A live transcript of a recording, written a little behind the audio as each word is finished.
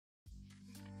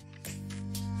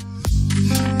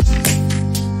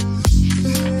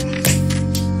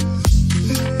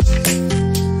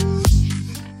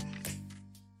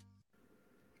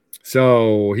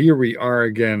So here we are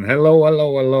again. Hello,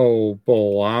 hello, hello,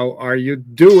 Paul. How are you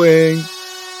doing?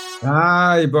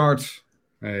 Hi, Bart.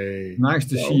 Hey. Nice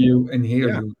to see So you and hear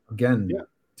yeah, you again yeah,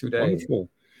 today. wonderful.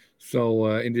 So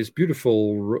in this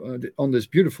on this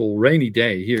beautiful rainy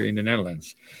day here in the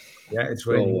Netherlands. Yeah, it's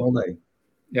raining So all day.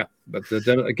 yeah, but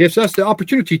that gives us the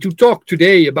opportunity to talk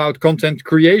today about content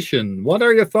creation. What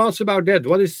are your thoughts about that?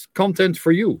 What is content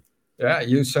for you? Yeah,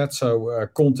 you said so.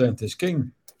 Content is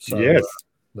king. So Yes.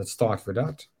 let's start with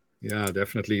that. Yeah,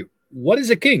 definitely. What is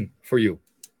a king for you?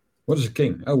 What is a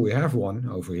king? Oh, we have one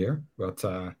over here, but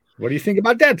What do you think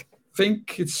about that?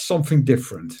 think it's something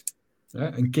different.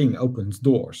 And king opens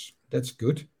doors. That's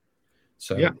good.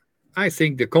 Yeah, So I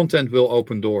think the content will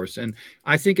open doors, and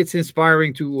I think it's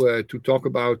inspiring to talk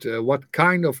about what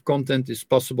kind of content is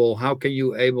possible. How can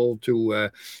you able to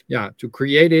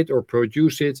create it or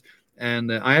produce it?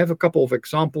 And I have a couple of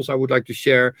examples I would like to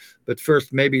share. But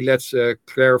first, maybe let's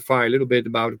clarify a little bit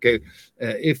about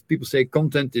if people say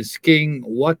content is king,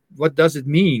 what does it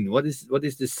mean? What is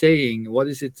the saying? What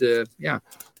is it?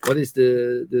 What is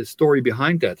the story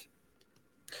behind that?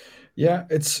 yeah,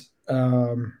 it's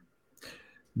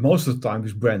most of the time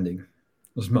is branding.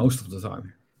 That's most of the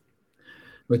time,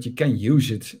 but you can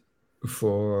use it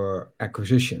for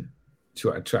acquisition to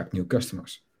attract new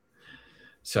customers.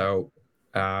 So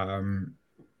um,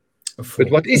 But for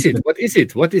what is it? content, What is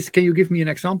it? What is? Can you give me an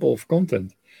example of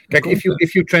content? Like content,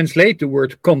 if you translate the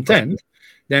word content,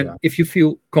 then yeah, if you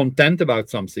feel content about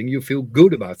something, you feel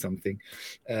good about something.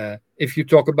 If you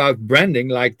talk about branding,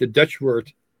 like the Dutch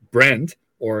word brand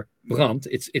or brand,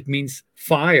 it means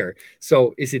fire.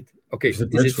 So is it okay? is the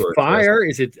Is Dutch it word. Yes. fire?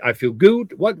 Is it I feel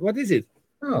good? What is it?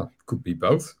 Oh, could be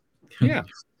both. Yeah.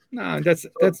 No, So,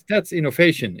 that's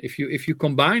innovation. If you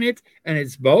combine it and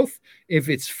it's both, if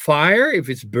it's fire, if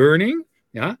it's burning,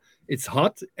 yeah, it's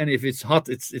hot, and if it's hot,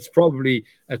 it's probably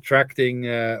attracting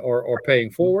or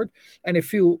paying forward. And if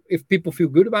people feel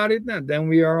good about it, then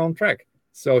we are on track.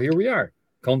 So here we are.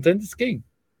 Content is king.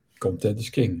 content is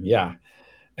king. Yeah.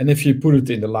 And if you put it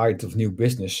in the light of new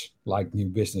business, like new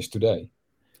business today,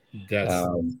 That's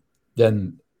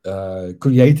then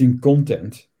creating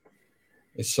content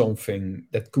is something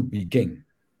that could be king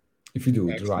if you do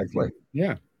it the right way. exactly,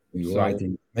 yeah. You're So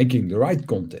writing, making the right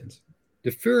content.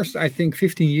 the first, I think,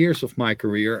 15 years of my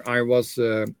career, I was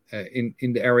in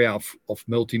the area of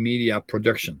multimedia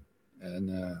production,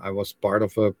 and I was part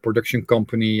of a production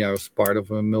company. I was part of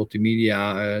a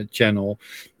multimedia channel,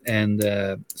 and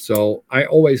so I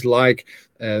always like,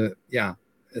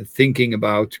 thinking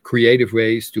about creative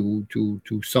ways to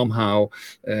somehow,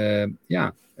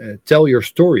 tell your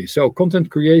story. So content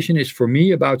creation is for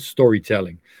me about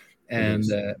storytelling, It and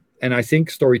is. uh, and I think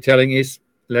storytelling is,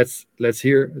 let's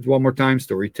hear it one more time.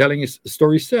 Storytelling is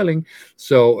story selling.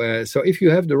 So if you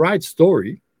have the right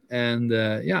story, and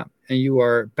you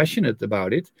are passionate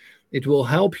about it, it will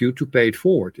help you to pay it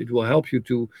forward. It will help you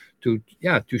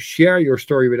to share your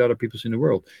story with other people in the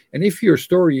world. And if your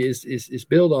story is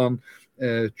built on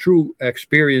true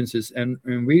experiences and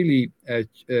really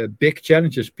big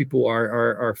challenges people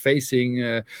are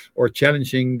facing, or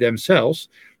challenging themselves,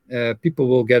 people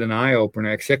will get an eye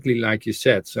opener, exactly like you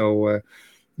said. So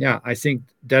I think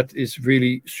that is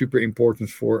really super important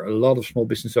for a lot of small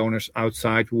business owners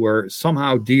outside who are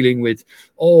somehow dealing with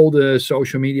all the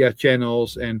social media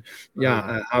channels, and Oh,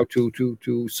 yeah. how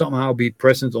to somehow be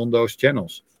present on those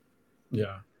channels.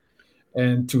 Yeah.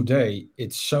 And today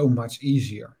it's so much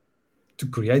easier to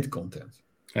create content.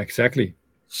 Exactly.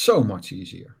 So much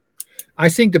easier. I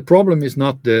think the problem is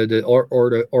not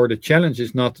the challenge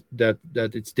is not that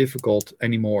it's difficult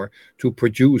anymore to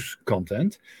produce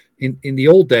content. In the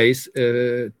old days,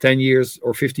 10 years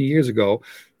or 15 years ago,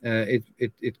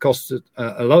 it costed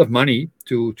a lot of money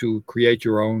to create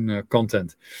your own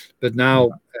content. But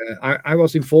now, I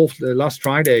was involved last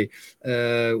Friday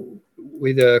uh,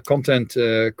 with a content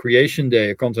creation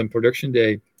day, a content production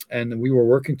day, and we were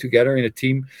working together in a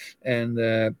team, and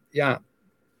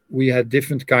we had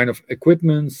different kind of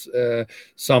equipments.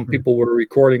 Some Mm. people were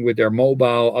recording with their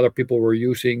mobile, other people were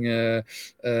using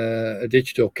a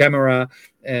digital camera,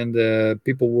 and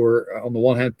people were on the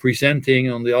one hand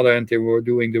presenting, on the other hand they were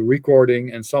doing the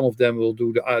recording, and some of them will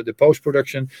do the post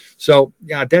production. So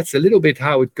yeah, that's a little bit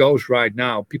how it goes right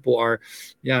now. People are,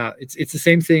 it's the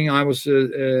same thing. I was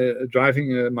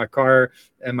driving my car,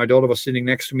 and my daughter was sitting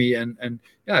next to me, and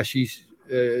yeah, she's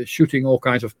shooting all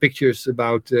kinds of pictures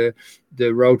about the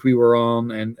road we were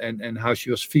on, and how she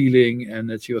was feeling, and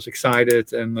that she was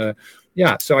excited. And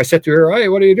so I said to her, "Hey,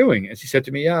 what are you doing?" And she said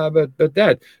to me, "Yeah, but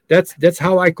that's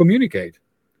how I communicate.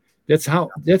 That's how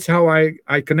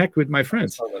I connect with my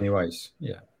friends." So many ways.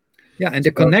 Yeah. Yeah, and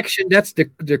the connection, that's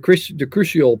the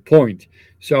crucial point.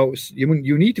 So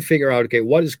you need to figure out, okay,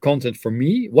 what is content for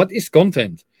me? What is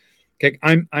content? Okay,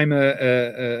 I'm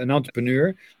an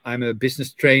entrepreneur. I'm a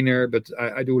business trainer, but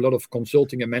I do a lot of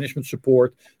consulting and management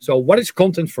support. So what is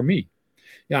content for me?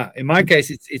 Yeah, in my case,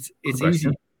 it's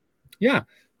easy. Yeah,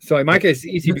 so in my case,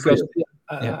 it's easy because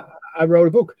I wrote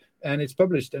a book and it's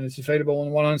published and it's available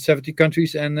in 170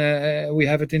 countries, and we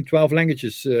have it in 12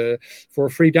 languages for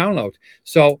free download.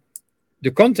 So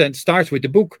the content starts with the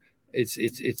book.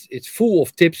 It's full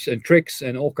of tips and tricks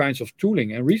and all kinds of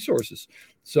tooling and resources.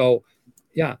 So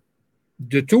yeah,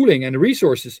 the tooling and the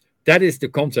resources, that is the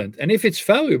content. And if it's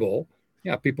valuable,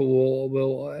 yeah, people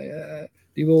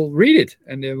they will read it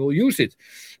and they will use it.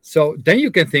 So then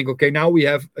you can think, okay, now we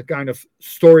have a kind of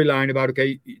storyline about,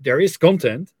 okay, there is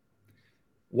content.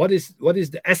 What is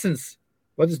the essence?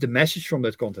 What is the message from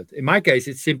that content? In my case,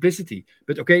 it's simplicity.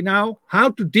 But okay, now how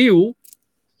to deal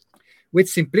with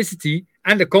simplicity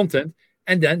and the content,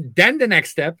 and then the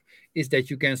next step is that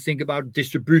you can think about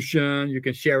distribution, you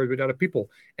can share it with other people.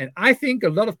 And I think a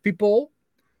lot of people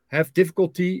have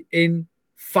difficulty in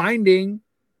finding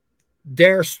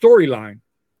their storyline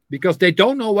because they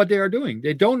don't know what they are doing.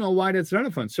 They don't know why that's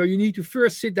relevant. So you need to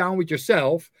first sit down with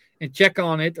yourself and check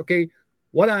on it. Okay,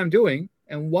 what I'm doing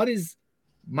and what is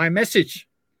my message?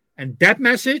 And that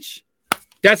message,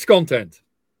 that's content.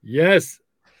 Yes.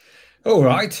 All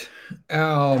right.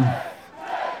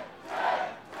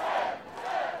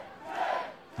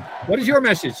 What is your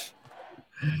message?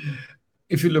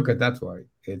 If you look at that way,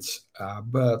 it's.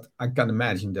 But I can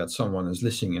imagine that someone is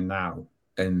listening now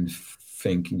and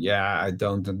thinking, "Yeah, I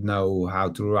don't know how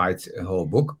to write a whole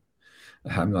book.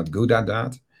 I'm not good at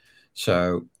that."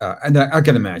 So, and I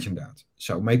can imagine that.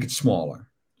 So make it smaller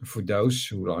for those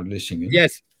who are listening.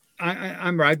 Yes.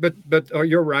 I'm right, but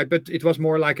you're right. But it was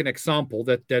more like an example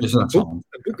that a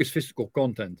book is physical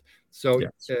content. So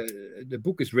yes. The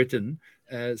book is written.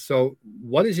 So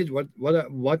what is it?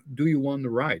 What do you want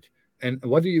to write? And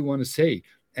what do you want to say?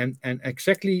 And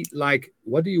exactly like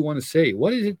what do you want to say?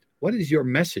 What is it? What is your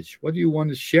message? What do you want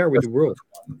to share with the world?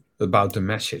 About the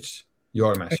message,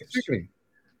 your message. Exactly.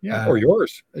 Yeah, or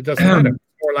yours. It doesn't matter.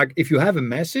 Or like if you have a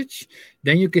message,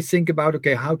 then you can think about,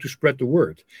 okay, how to spread the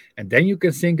word. And then you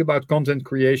can think about content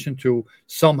creation to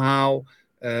somehow,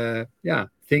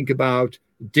 think about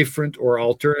different or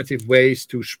alternative ways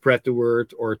to spread the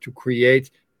word or to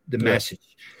create the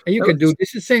message. And you can do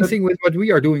this the same thing with what we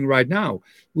are doing right now.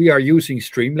 We are using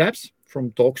Streamlabs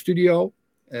from Talk Studio,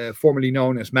 formerly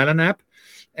known as Melon App.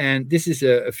 And this is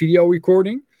a video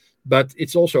recording, but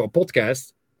it's also a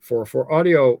podcast for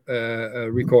audio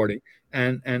recording.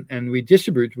 And we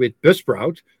distribute with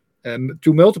Buzzsprout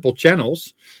to multiple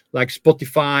channels like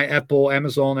Spotify, Apple,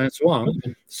 Amazon, and so on.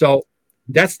 So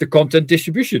that's the content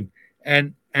distribution.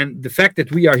 And the fact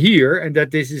that we are here and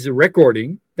that this is a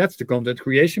recording, that's the content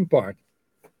creation part.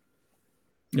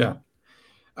 Yeah.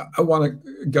 I want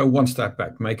to go one step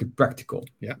back, make it practical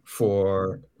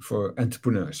for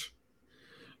entrepreneurs.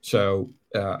 So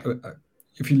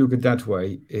if you look at that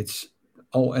way, it's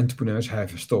all entrepreneurs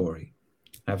have a story.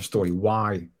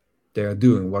 Why they are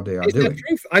doing what they are doing. That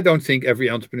true? I don't think every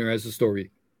entrepreneur has a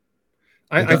story.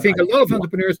 I think a lot of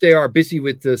entrepreneurs, they are busy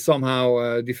with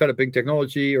somehow developing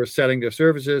technology or selling their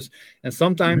services. And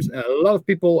sometimes a lot of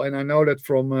people, and I know that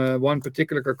from one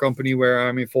particular company where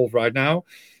I'm involved right now,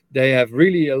 they have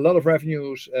really a lot of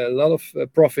revenues, a lot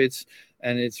of profits,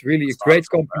 and it's really a great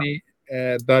company.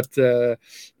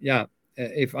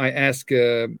 If I ask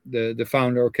the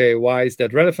founder, okay, why is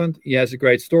that relevant? He has a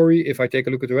great story. If I take a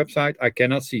look at the website, I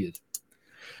cannot see it.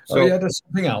 So there's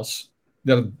something else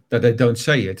that they don't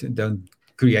say it and don't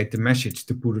create the message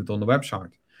to put it on the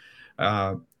website.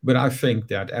 But I think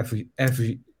that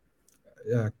every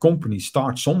company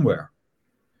starts somewhere.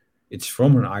 It's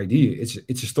from an idea.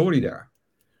 It's a story there.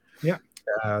 Yeah.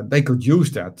 They could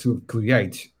use that to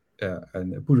create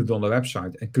and put it on the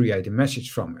website and create a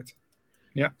message from it.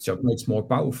 Yeah. So it makes more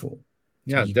powerful.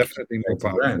 Yeah, so definitely more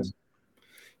powerful.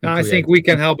 Now, I think we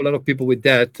can help a lot of people with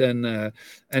that. And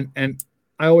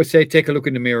I always say, take a look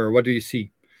in the mirror. What do you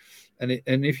see? And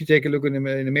if you take a look in the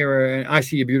mirror and I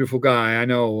see a beautiful guy, I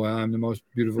know I'm the most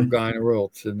beautiful guy in the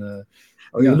world. And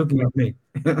you're looking at me.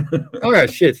 Oh yeah,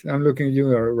 shit! I'm looking at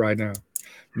you right now.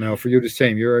 No, for you the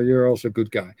same. You're also a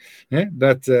good guy. Yeah?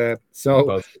 But so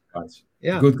both guys.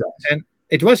 Yeah, good guys.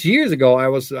 It was years ago. I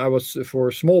was for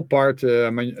a small part,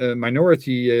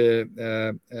 minority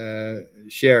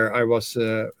share. I was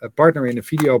a partner in a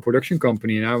video production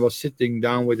company, and I was sitting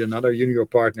down with another junior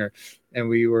partner, and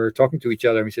we were talking to each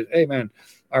other. And we said, "Hey, man,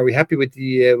 are we happy with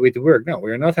the work? No,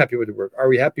 we are not happy with the work. Are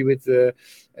we happy with the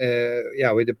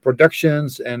with the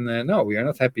productions? And no, we are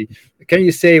not happy. Can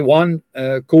you say one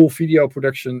cool video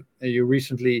production you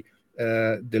recently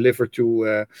delivered to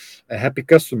a happy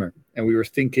customer?" And we were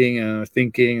thinking and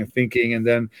thinking and thinking, and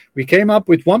then we came up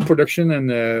with one production, and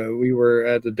we were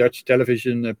at a Dutch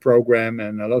television program,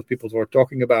 and a lot of people were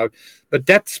talking about, but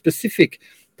that specific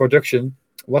production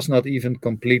was not even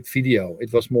complete video.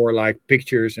 It was more like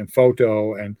pictures and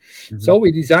photo, and so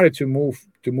we decided to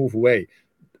move away.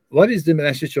 What is the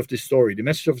message of this story? The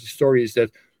message of the story is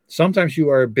that sometimes you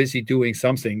are busy doing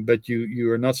something, but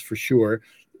you are not for sure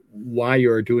why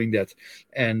you're doing that.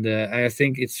 And I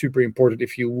think it's super important,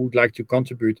 if you would like to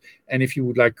contribute and if you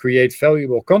would like create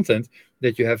valuable content,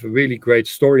 that you have a really great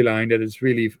storyline that is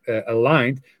really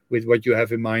aligned with what you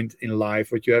have in mind in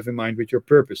life, what you have in mind with your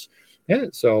purpose. Yeah.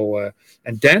 So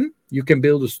and then you can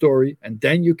build a story, and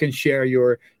then you can share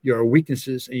your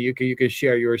weaknesses, and you can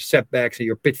share your setbacks and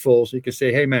your pitfalls. You can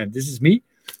say, "Hey, man, this is me.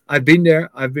 I've been there.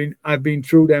 I've been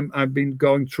through them. I've been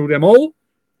going through them all.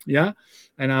 Yeah.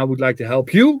 And I would like to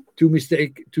help you to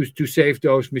save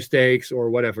those mistakes,"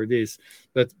 or whatever it is.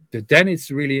 But then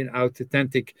it's really an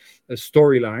authentic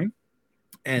storyline,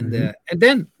 and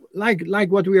then like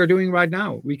what we are doing right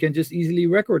now, we can just easily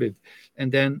record it,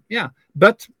 and then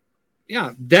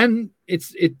then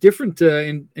it's different.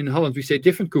 In Holland we say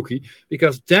different cookie,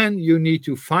 because then you need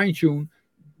to fine tune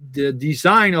the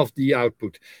design of the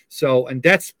output. So, and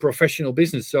that's professional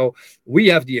business. So we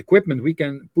have the equipment, we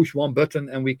can push one button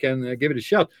and we can give it a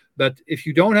shot. But if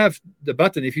you don't have the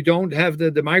button, if you don't have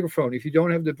the microphone, if you don't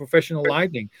have the professional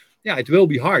lighting, it will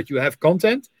be hard. You have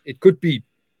content, it could be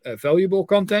valuable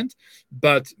content,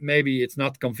 but maybe it's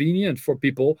not convenient for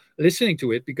people listening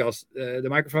to it because the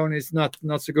microphone is not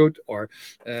so good. Or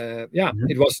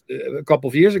it was a couple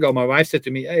of years ago, my wife said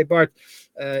to me, "Hey, Bart,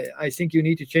 I think you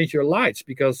need to change your lights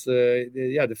because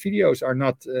the videos are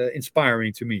not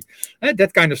inspiring to me," and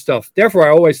that kind of stuff. Therefore,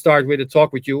 I always start with a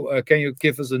talk with you. Can you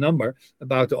give us a number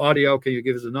about the audio? Can you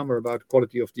give us a number about the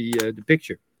quality of the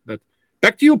picture? But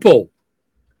back to you, Paul.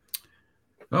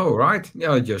 Oh, right.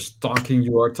 Yeah, just talking,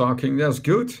 you are talking. That's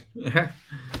good. Yeah.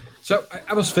 So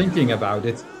I was thinking about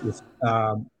it.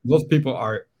 A lot of people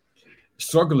are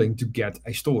struggling to get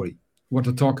a story, what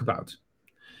to talk about.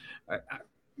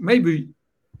 Maybe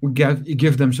you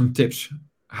give them some tips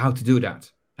how to do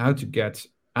that, how to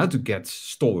get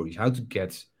stories, how to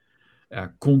get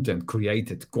content,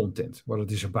 created content, what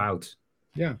it is about.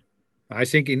 Yeah. I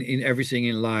think in everything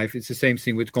in life, it's the same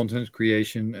thing with content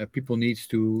creation. People need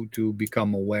to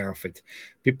become aware of it.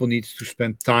 People need to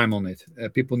spend time on it.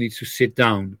 People need to sit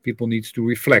down. People need to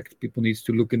reflect. People need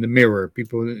to look in the mirror.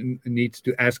 People need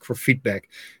to ask for feedback.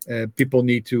 People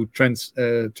need to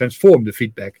transform the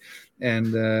feedback.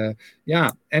 And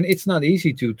and it's not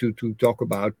easy to talk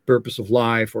about purpose of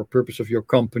life or purpose of your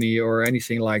company or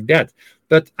anything like that.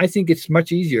 But I think it's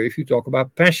much easier if you talk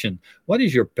about passion. What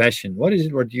is your passion? What is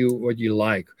it what you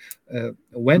like?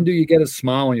 When do you get a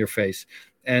smile on your face?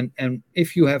 And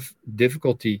if you have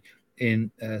difficulty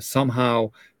in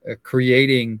somehow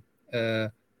creating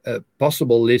a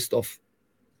possible list of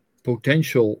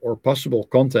potential or possible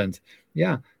content,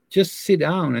 just sit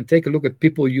down and take a look at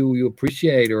people you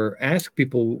appreciate, or ask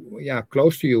people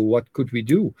close to you, what could we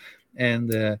do?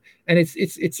 And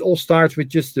it's all starts with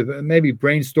just maybe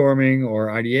brainstorming or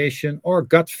ideation or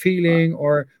gut feeling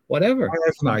or whatever. I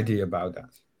have an idea about that.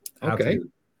 Okay.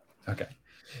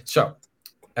 So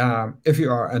if you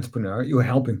are an entrepreneur, you're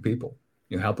helping people,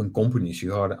 you're helping companies,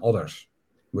 you are others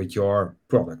with your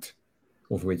product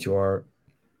or with your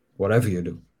whatever you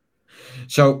do.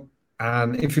 So,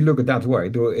 and if you look at that way,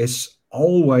 there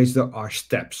are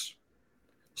steps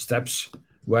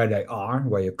where they are,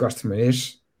 where your customer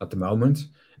is at the moment,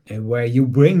 and where you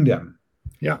bring them.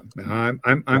 Yeah, I'm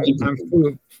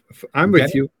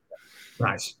with you.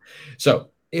 Nice. So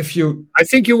I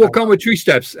think you will come with 3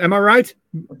 steps. Am I right?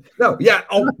 No, yeah.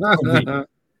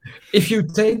 If you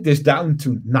take this down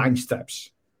to 9 steps,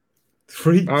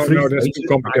 three. Oh no, that's too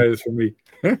complicated for me.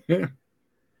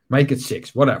 Make it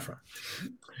 6, whatever.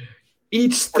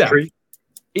 Each step,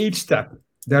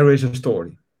 there is a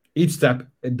story. Each step,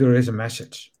 there is a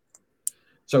message.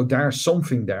 So there's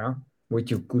something there which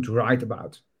you could write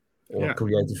about or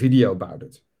create a video about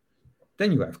it.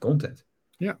 Then you have content.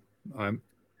 Yeah, I'm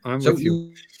so with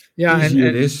you. Yeah, and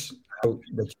it is how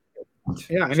that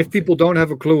Yeah, and if people don't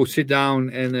have a clue, sit down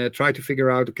and try to figure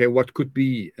out, okay, what could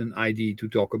be an ID to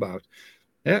talk about.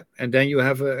 Yeah, and then you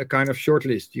have a kind of short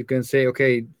list. You can say,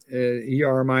 okay, here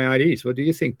are my IDs. What do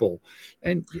you think, Paul?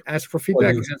 And ask for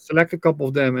feedback and select a couple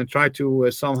of them and try to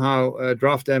somehow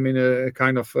draft them in a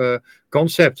kind of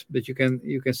concept that you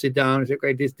can sit down and say,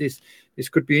 okay, this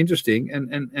could be interesting,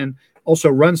 and also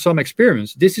run some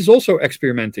experiments. This is also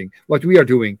experimenting. What we are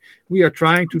doing, we are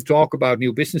trying to talk about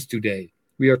new business today.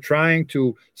 We are trying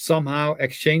to somehow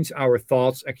exchange our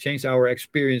thoughts, exchange our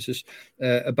experiences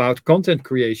about content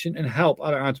creation and help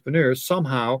other entrepreneurs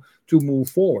somehow to move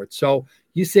forward. So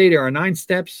you say there are 9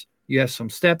 steps. You have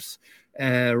some steps.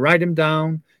 Write them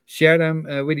down. Share them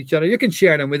with each other. You can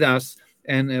share them with us,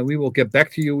 and we will get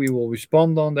back to you. We will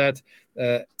respond on that.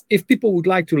 If people would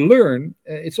like to learn,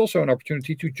 it's also an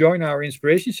opportunity to join our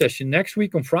inspiration session next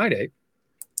week on Friday.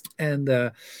 And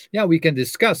we can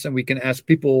discuss and we can ask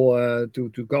people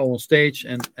to go on stage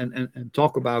and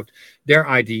talk about their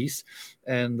IDs.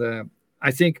 And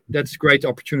I think that's a great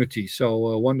opportunity.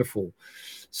 So wonderful.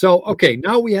 So, okay,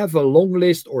 now we have a long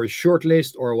list or a short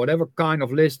list or whatever kind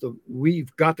of list.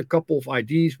 We've got a couple of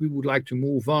IDs. We would like to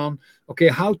move on. Okay,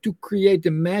 how to create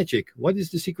the magic? What is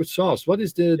the secret sauce? What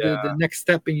is the next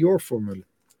step in your formula?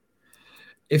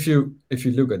 If you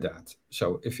look at that,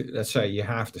 so let's say you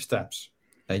have the steps,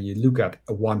 and you look at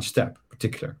one step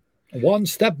particular. One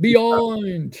step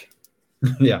beyond.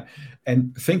 Yeah.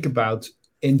 And think about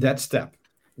in that step,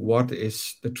 what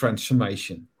is the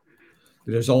transformation?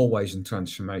 There's always a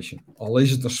transformation. Or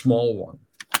is it a small one?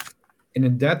 And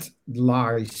in that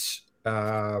lies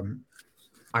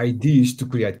ideas to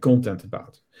create content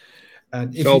about.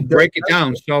 And if so break it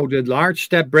down. So the large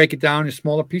step, break it down in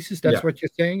smaller pieces. That's what you're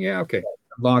saying? Yeah, okay.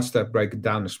 Large step, break it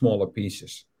down in smaller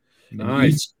pieces.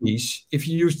 Nice. Each piece, if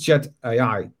you use Chat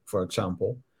AI, for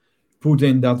example, put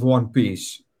in that one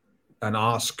piece and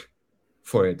ask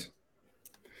for it.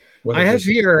 I have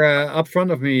here up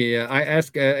front of me, I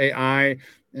ask AI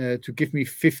to give me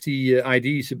 50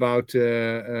 IDs about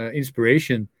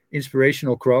inspirational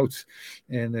quotes.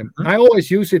 And I always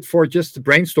use it for just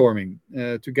brainstorming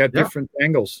to get different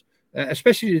angles,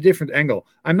 especially the different angle.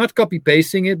 I'm not copy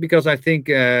pasting it because I think,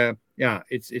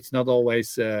 it's not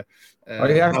always. You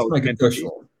have to make it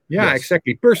personal. Yeah,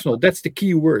 exactly. Personal. That's the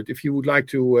key word. If you would like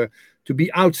to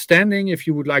be outstanding, if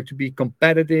you would like to be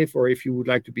competitive, or if you would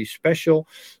like to be special,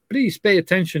 please pay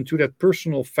attention to that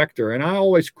personal factor. And I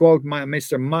always quote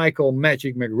Mr. Michael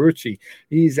Magic McRucci.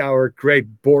 He's our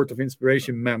great Board of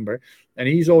Inspiration member. And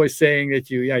he's always saying that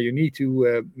you need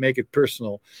to make it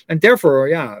personal. And therefore,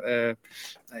 I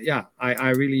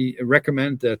really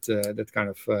recommend that kind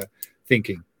of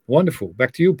thinking. Wonderful.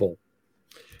 Back to you, Paul.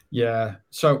 Yeah.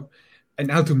 So,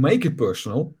 and how to make it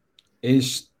personal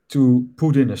is to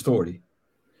put in a story.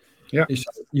 Yeah.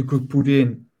 You could put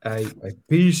in a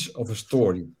piece of a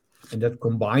story and that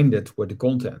combine it with the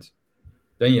content.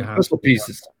 Then you have puzzle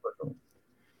pieces.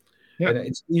 Yeah. And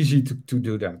it's easy to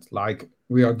do that. Like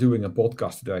we are doing a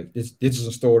podcast today. This is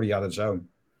a story on its own.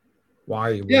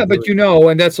 Why? Yeah, but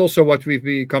and that's also what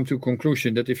we've come to a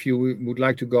conclusion that if you would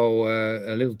like to go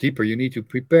a little deeper, you need to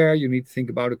prepare. You need to think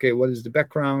about, okay, what is the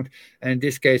background? And in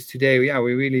this case today,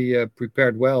 we really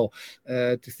prepared well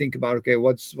to think about, okay,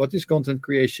 what is content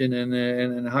creation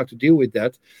and how to deal with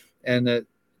that. And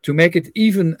to make it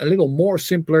even a little more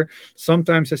simpler,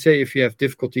 sometimes I say if you have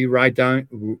difficulty, write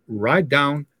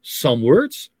down some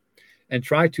words and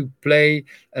try to play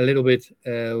a little bit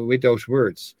with those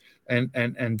words. And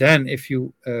then if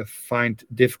you find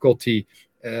difficulty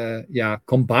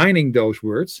combining those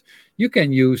words, you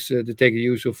can take the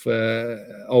use of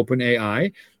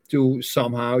OpenAI to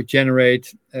somehow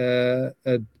generate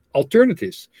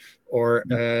alternatives or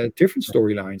different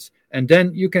storylines. And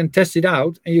then you can test it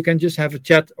out and you can just have a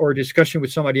chat or a discussion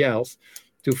with somebody else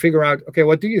to figure out, okay,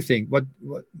 what do you think? What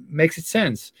makes it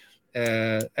sense?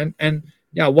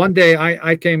 One day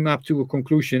I came up to a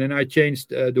conclusion and I changed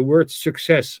the word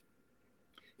success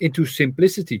into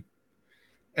simplicity,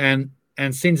 and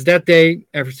since that day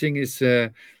everything is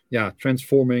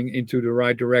transforming into the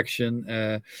right direction.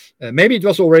 Maybe it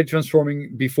was already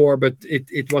transforming before, but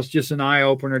it was just an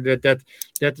eye-opener that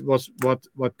was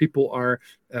what people are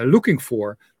looking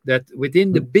for, that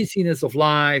within the busyness of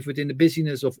life, within the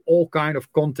busyness of all kind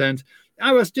of content.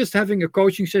 I was just having a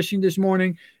coaching session this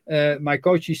morning. My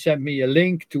coach sent me a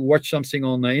link to watch something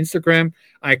on Instagram.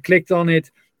 I clicked on it,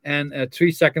 and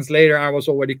 3 seconds later, I was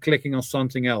already clicking on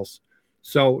something else.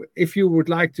 So if you would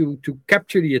like to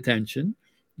capture the attention,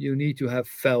 you need to have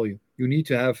value. You need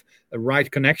to have a right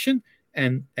connection,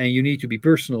 and you need to be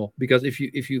personal, because if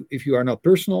you are not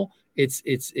personal,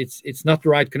 it's not the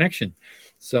right connection.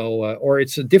 So or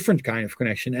it's a different kind of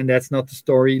connection, and that's not the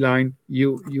storyline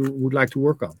you would like to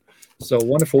work on. So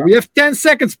wonderful. We have 10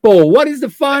 seconds, Paul. What is the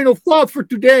final thought for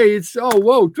today? It's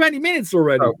 20 minutes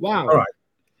already. Oh, Wow. all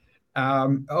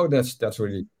right. That's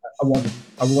really. I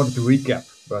wanted to recap,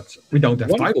 but we don't have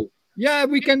Wonderful. time. Yeah,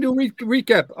 we can do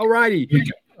recap. Alrighty.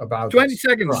 About 20 this.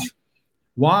 seconds. Right.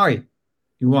 Why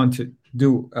you want to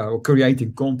do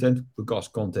creating content? Because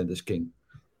content is king.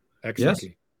 Exactly.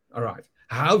 Yes? All right.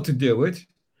 How to do it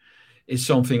is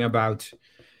something about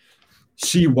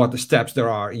see what the steps there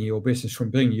are in your business from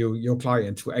bringing your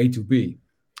client to A to B,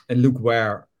 and look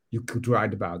where you could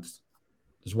write about it.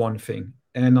 That's one thing.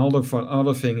 And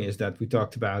other thing is that we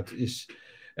talked about is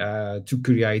to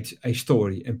create a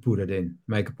story and put it in,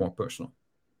 make it more personal.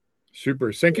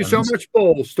 Super. Thank you so much,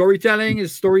 Paul. Storytelling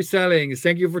is story selling.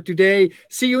 Thank you for today.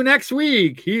 See you next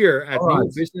week here at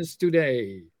New Business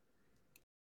Today.